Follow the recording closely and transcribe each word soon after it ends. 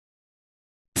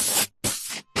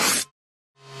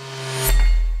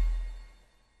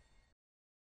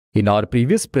In our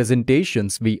previous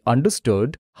presentations, we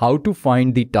understood how to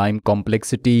find the time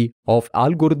complexity of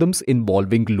algorithms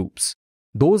involving loops.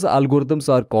 Those algorithms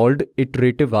are called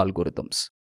iterative algorithms.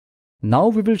 Now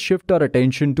we will shift our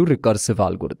attention to recursive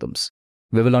algorithms.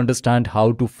 We will understand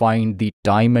how to find the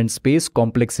time and space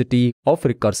complexity of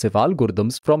recursive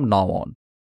algorithms from now on.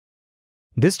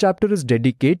 This chapter is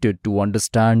dedicated to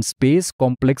understand space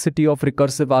complexity of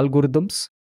recursive algorithms.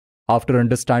 After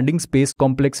understanding space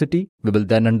complexity, we will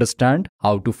then understand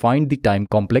how to find the time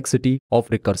complexity of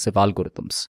recursive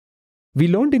algorithms. We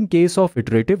learned in case of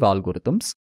iterative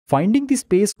algorithms, finding the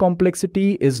space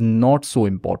complexity is not so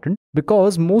important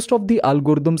because most of the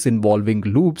algorithms involving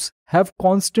loops have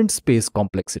constant space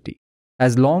complexity,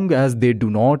 as long as they do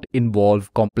not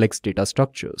involve complex data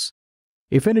structures.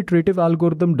 If an iterative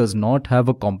algorithm does not have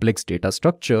a complex data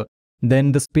structure,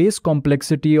 then the space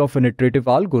complexity of an iterative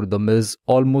algorithm is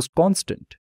almost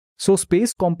constant. So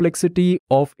space complexity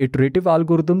of iterative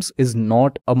algorithms is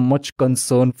not a much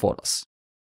concern for us.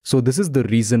 So this is the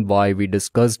reason why we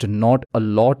discussed not a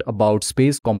lot about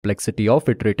space complexity of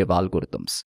iterative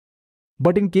algorithms.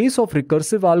 But in case of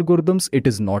recursive algorithms, it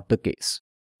is not the case.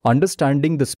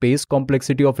 Understanding the space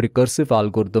complexity of recursive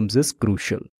algorithms is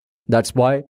crucial. That's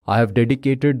why I have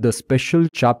dedicated the special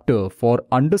chapter for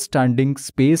understanding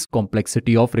space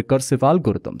complexity of recursive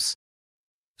algorithms.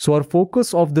 So our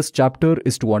focus of this chapter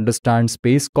is to understand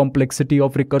space complexity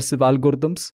of recursive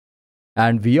algorithms,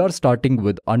 and we are starting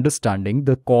with understanding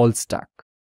the call stack.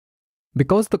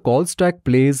 Because the call stack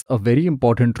plays a very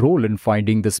important role in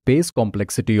finding the space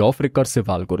complexity of recursive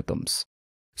algorithms.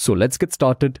 So let's get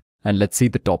started and let's see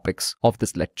the topics of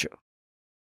this lecture.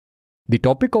 The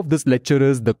topic of this lecture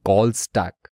is the call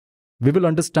stack. We will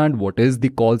understand what is the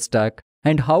call stack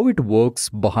and how it works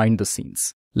behind the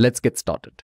scenes. Let's get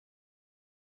started.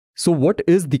 So what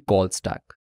is the call stack?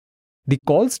 The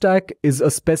call stack is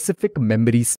a specific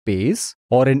memory space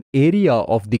or an area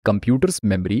of the computer's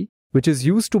memory which is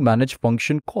used to manage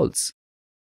function calls.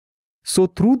 So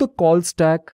through the call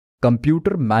stack,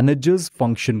 computer manages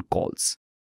function calls.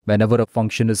 Whenever a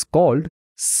function is called,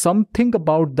 something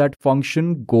about that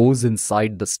function goes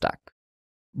inside the stack.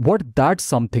 What that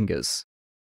something is?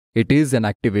 It is an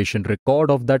activation record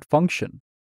of that function.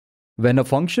 When a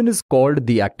function is called,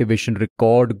 the activation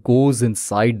record goes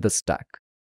inside the stack.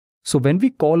 So when we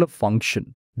call a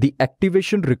function, the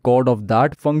activation record of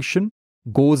that function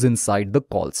goes inside the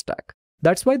call stack.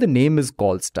 That's why the name is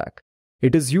call stack.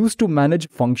 It is used to manage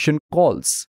function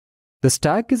calls. The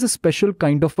stack is a special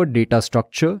kind of a data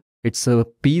structure. It's a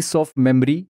piece of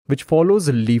memory which follows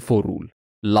a LIFO rule,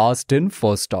 last in,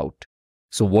 first out.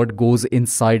 So what goes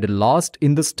inside last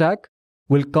in the stack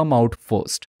will come out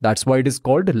first. That's why it is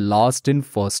called last in,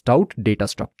 first out data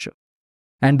structure.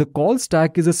 And the call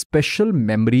stack is a special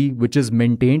memory which is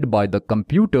maintained by the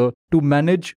computer to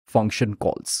manage function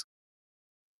calls.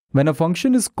 When a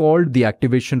function is called, the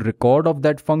activation record of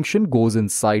that function goes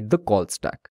inside the call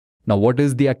stack. Now what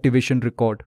is the activation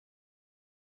record?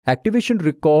 Activation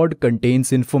record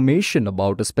contains information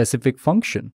about a specific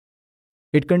function.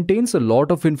 It contains a lot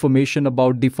of information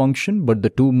about the function, but the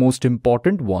two most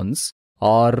important ones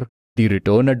are the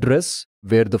return address,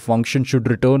 where the function should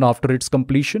return after its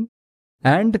completion,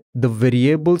 and the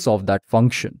variables of that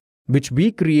function, which we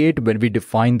create when we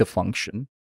define the function.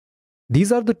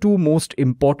 These are the two most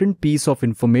important pieces of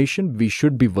information we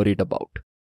should be worried about.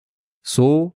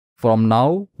 So, from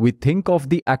now, we think of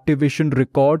the activation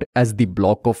record as the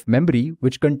block of memory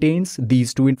which contains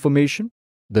these two information,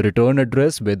 the return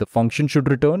address where the function should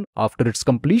return after its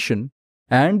completion,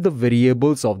 and the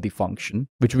variables of the function,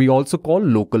 which we also call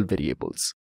local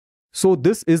variables. So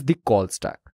this is the call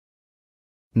stack.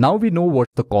 Now we know what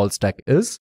the call stack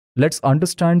is. Let's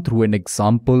understand through an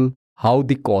example how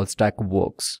the call stack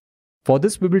works. For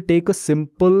this, we will take a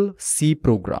simple C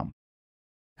program.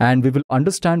 And we will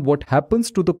understand what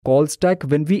happens to the call stack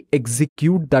when we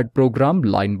execute that program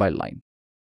line by line.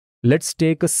 Let's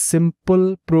take a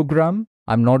simple program.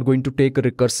 I'm not going to take a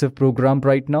recursive program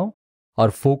right now. Our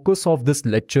focus of this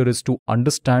lecture is to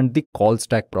understand the call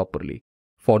stack properly.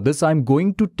 For this, I'm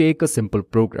going to take a simple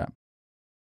program.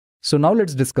 So now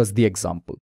let's discuss the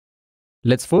example.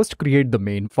 Let's first create the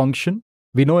main function.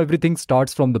 We know everything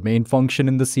starts from the main function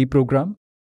in the C program.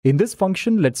 In this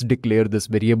function, let's declare this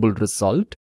variable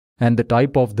result, and the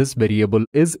type of this variable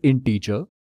is integer.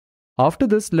 After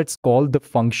this, let's call the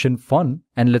function fun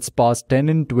and let's pass 10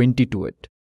 and 20 to it.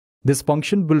 This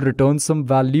function will return some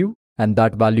value and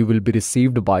that value will be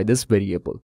received by this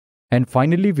variable. And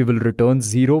finally, we will return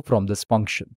 0 from this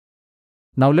function.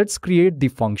 Now let's create the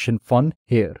function fun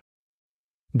here.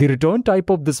 The return type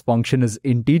of this function is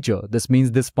integer. This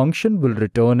means this function will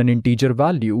return an integer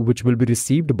value which will be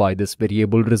received by this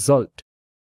variable result.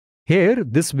 Here,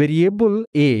 this variable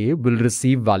a will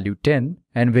receive value 10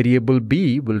 and variable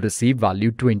b will receive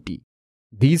value 20.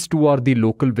 These two are the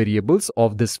local variables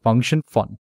of this function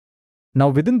fun. Now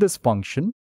within this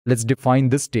function, let's define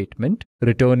this statement,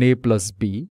 return a plus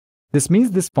b. This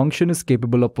means this function is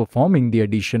capable of performing the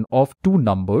addition of two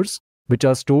numbers which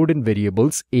are stored in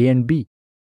variables a and b.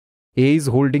 A is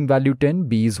holding value 10,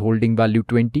 b is holding value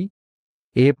 20.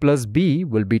 A plus b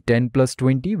will be 10 plus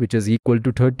 20, which is equal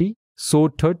to 30. So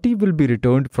 30 will be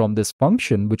returned from this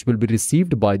function which will be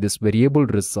received by this variable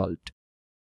result.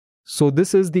 So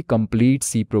this is the complete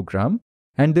C program.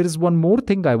 And there is one more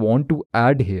thing I want to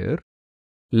add here.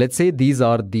 Let's say these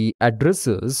are the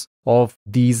addresses of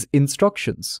these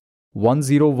instructions.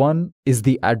 101 is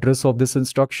the address of this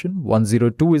instruction,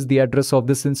 102 is the address of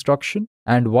this instruction,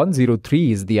 and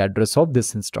 103 is the address of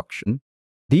this instruction.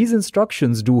 These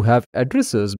instructions do have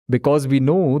addresses because we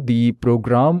know the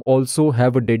program also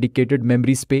have a dedicated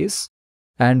memory space,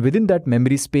 and within that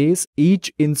memory space, each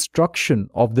instruction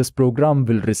of this program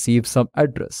will receive some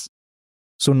address.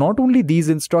 So not only these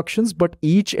instructions, but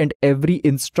each and every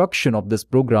instruction of this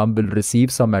program will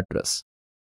receive some address.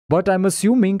 But I'm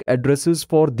assuming addresses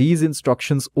for these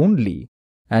instructions only,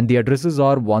 and the addresses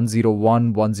are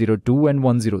 101, 102 and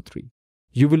 103.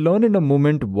 You will learn in a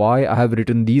moment why I have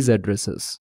written these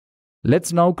addresses.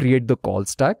 Let's now create the call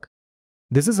stack.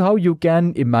 This is how you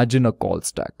can imagine a call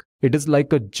stack. It is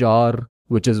like a jar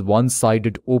which is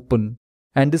one-sided open,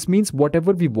 and this means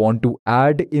whatever we want to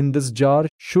add in this jar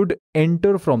should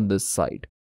enter from this side.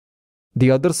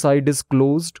 The other side is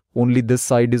closed, only this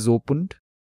side is opened.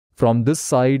 From this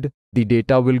side, the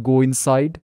data will go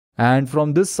inside, and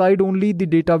from this side only the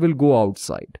data will go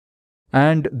outside.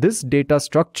 And this data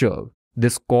structure,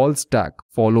 this call stack,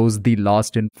 follows the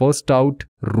last in first out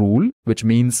rule, which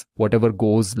means whatever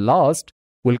goes last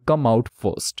will come out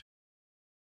first.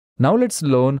 Now let's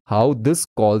learn how this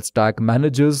call stack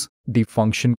manages the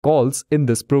function calls in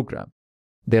this program.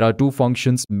 There are two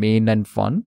functions, main and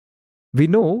fun. We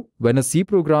know when a C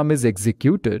program is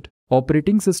executed,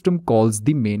 operating system calls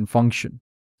the main function.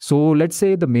 So let's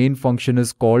say the main function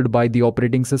is called by the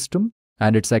operating system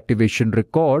and its activation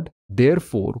record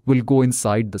therefore will go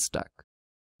inside the stack.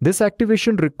 This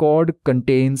activation record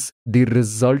contains the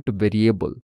result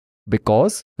variable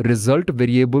because result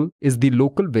variable is the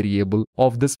local variable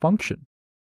of this function.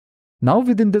 Now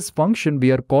within this function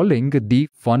we are calling the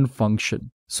fun function.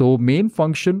 So main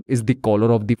function is the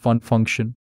caller of the fun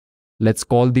function. Let's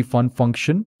call the fun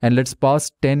function and let's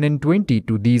pass 10 and 20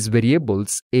 to these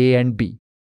variables a and b.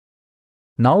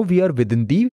 Now we are within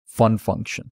the fun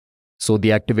function. So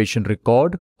the activation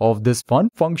record of this fun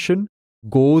function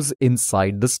goes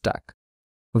inside the stack.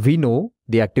 We know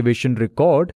the activation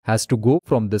record has to go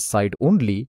from this side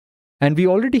only, and we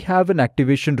already have an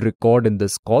activation record in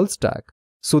this call stack.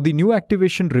 So the new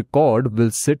activation record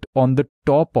will sit on the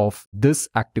top of this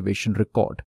activation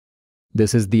record.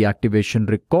 This is the activation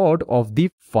record of the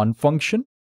fun function,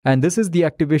 and this is the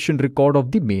activation record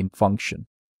of the main function.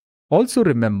 Also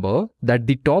remember that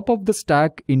the top of the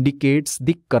stack indicates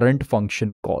the current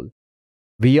function call.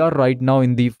 We are right now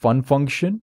in the fun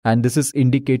function, and this is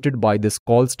indicated by this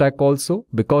call stack also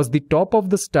because the top of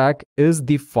the stack is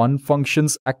the fun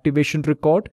function's activation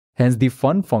record, hence the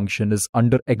fun function is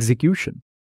under execution.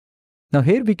 Now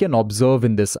here we can observe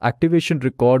in this activation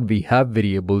record we have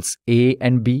variables a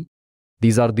and b.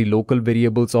 These are the local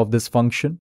variables of this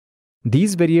function.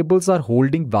 These variables are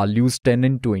holding values 10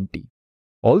 and 20.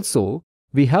 Also,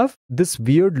 we have this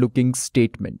weird looking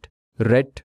statement,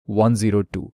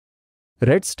 ret102.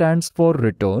 Ret stands for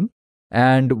return,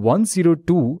 and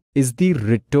 102 is the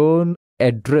return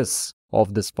address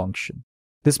of this function.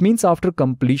 This means after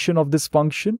completion of this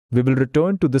function, we will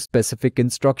return to the specific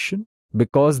instruction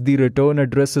because the return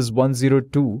address is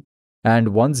 102 and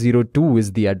 102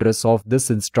 is the address of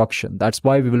this instruction. That's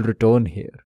why we will return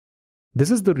here. This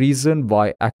is the reason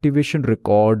why activation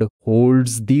record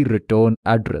holds the return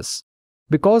address,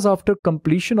 because after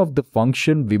completion of the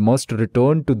function, we must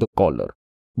return to the caller.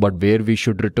 But where we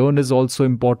should return is also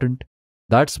important.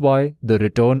 That's why the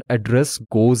return address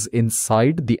goes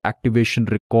inside the activation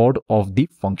record of the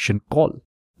function call.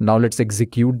 Now let's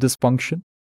execute this function.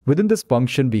 Within this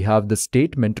function, we have the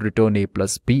statement return a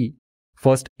plus b.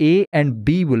 First a and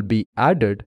b will be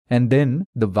added and then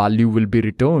the value will be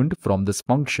returned from this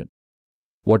function.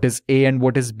 What is a and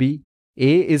what is b?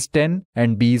 A is 10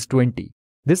 and b is 20.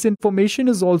 This information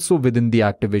is also within the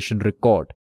activation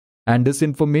record, and this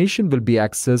information will be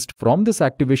accessed from this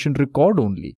activation record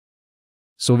only.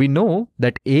 So we know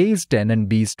that A is 10 and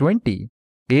B is 20.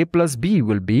 A plus B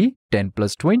will be 10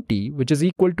 plus 20, which is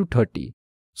equal to 30.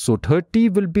 So 30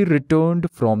 will be returned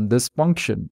from this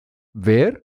function.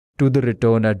 Where? To the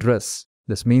return address.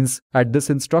 This means at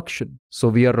this instruction. So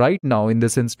we are right now in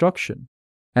this instruction.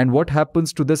 And what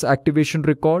happens to this activation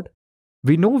record?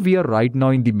 We know we are right now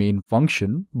in the main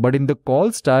function, but in the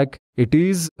call stack, it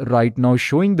is right now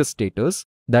showing the status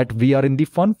that we are in the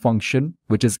fun function,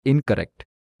 which is incorrect,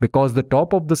 because the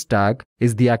top of the stack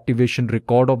is the activation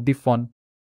record of the fun.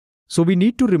 So we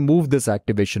need to remove this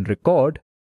activation record,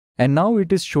 and now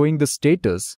it is showing the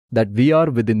status that we are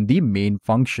within the main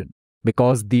function,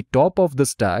 because the top of the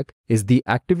stack is the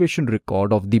activation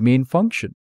record of the main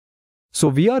function. So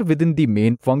we are within the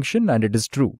main function and it is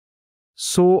true.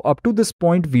 So up to this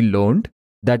point we learned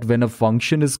that when a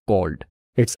function is called,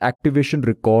 its activation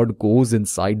record goes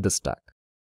inside the stack.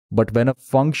 But when a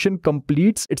function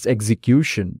completes its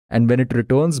execution and when it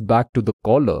returns back to the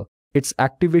caller, its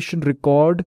activation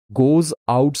record goes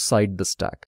outside the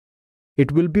stack.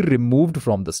 It will be removed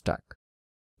from the stack.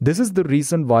 This is the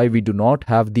reason why we do not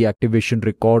have the activation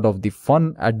record of the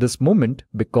fun at this moment,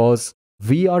 because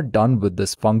we are done with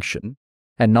this function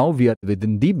and now we are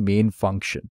within the main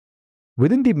function.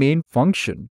 Within the main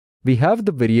function, we have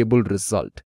the variable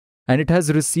result and it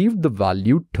has received the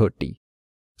value 30.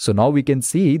 So now we can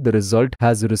see the result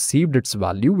has received its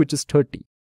value, which is 30.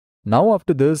 Now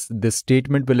after this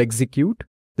statement will execute.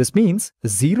 This means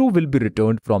 0 will be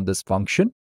returned from this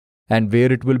function. And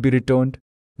where it will be returned?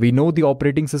 We know the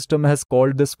operating system has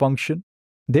called this function.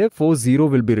 Therefore, 0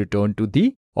 will be returned to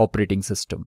the operating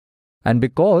system. And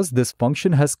because this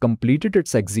function has completed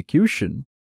its execution,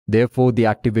 therefore the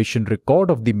activation record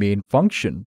of the main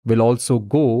function will also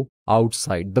go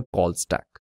outside the call stack.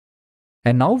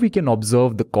 And now we can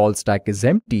observe the call stack is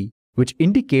empty, which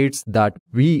indicates that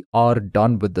we are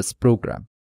done with this program.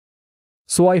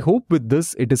 So I hope with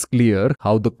this it is clear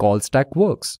how the call stack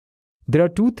works. There are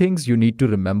two things you need to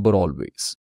remember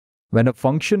always. When a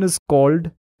function is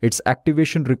called, its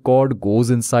activation record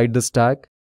goes inside the stack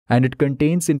and it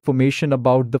contains information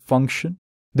about the function.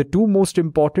 The two most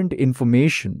important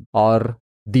information are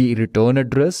the return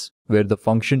address, where the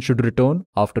function should return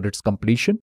after its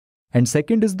completion, and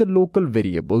second is the local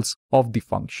variables of the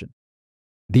function.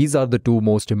 These are the two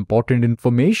most important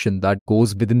information that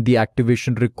goes within the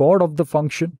activation record of the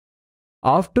function.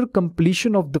 After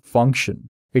completion of the function,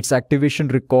 its activation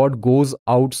record goes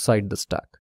outside the stack.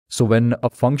 So when a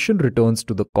function returns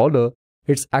to the caller,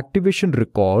 its activation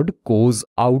record goes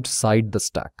outside the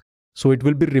stack. So it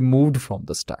will be removed from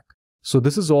the stack. So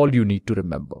this is all you need to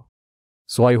remember.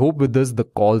 So I hope with this the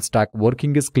call stack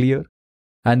working is clear.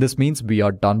 And this means we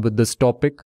are done with this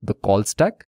topic, the call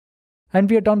stack, and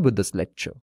we are done with this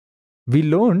lecture. We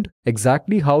learned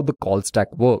exactly how the call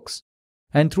stack works,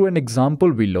 and through an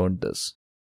example we learned this.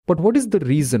 But what is the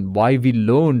reason why we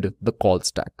learned the call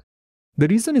stack? The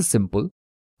reason is simple.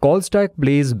 Call stack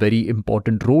plays a very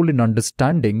important role in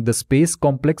understanding the space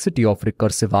complexity of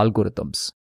recursive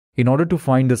algorithms. In order to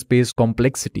find the space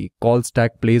complexity, call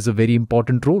stack plays a very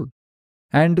important role.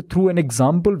 And through an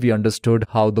example, we understood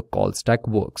how the call stack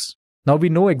works. Now we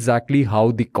know exactly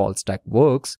how the call stack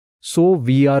works, so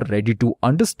we are ready to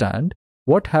understand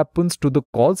what happens to the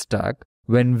call stack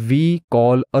when we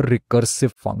call a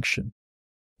recursive function.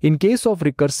 In case of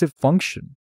recursive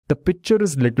function, the picture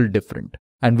is little different,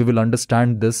 and we will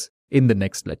understand this in the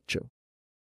next lecture.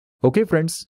 Okay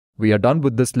friends, we are done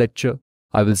with this lecture.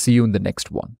 I will see you in the next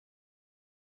one.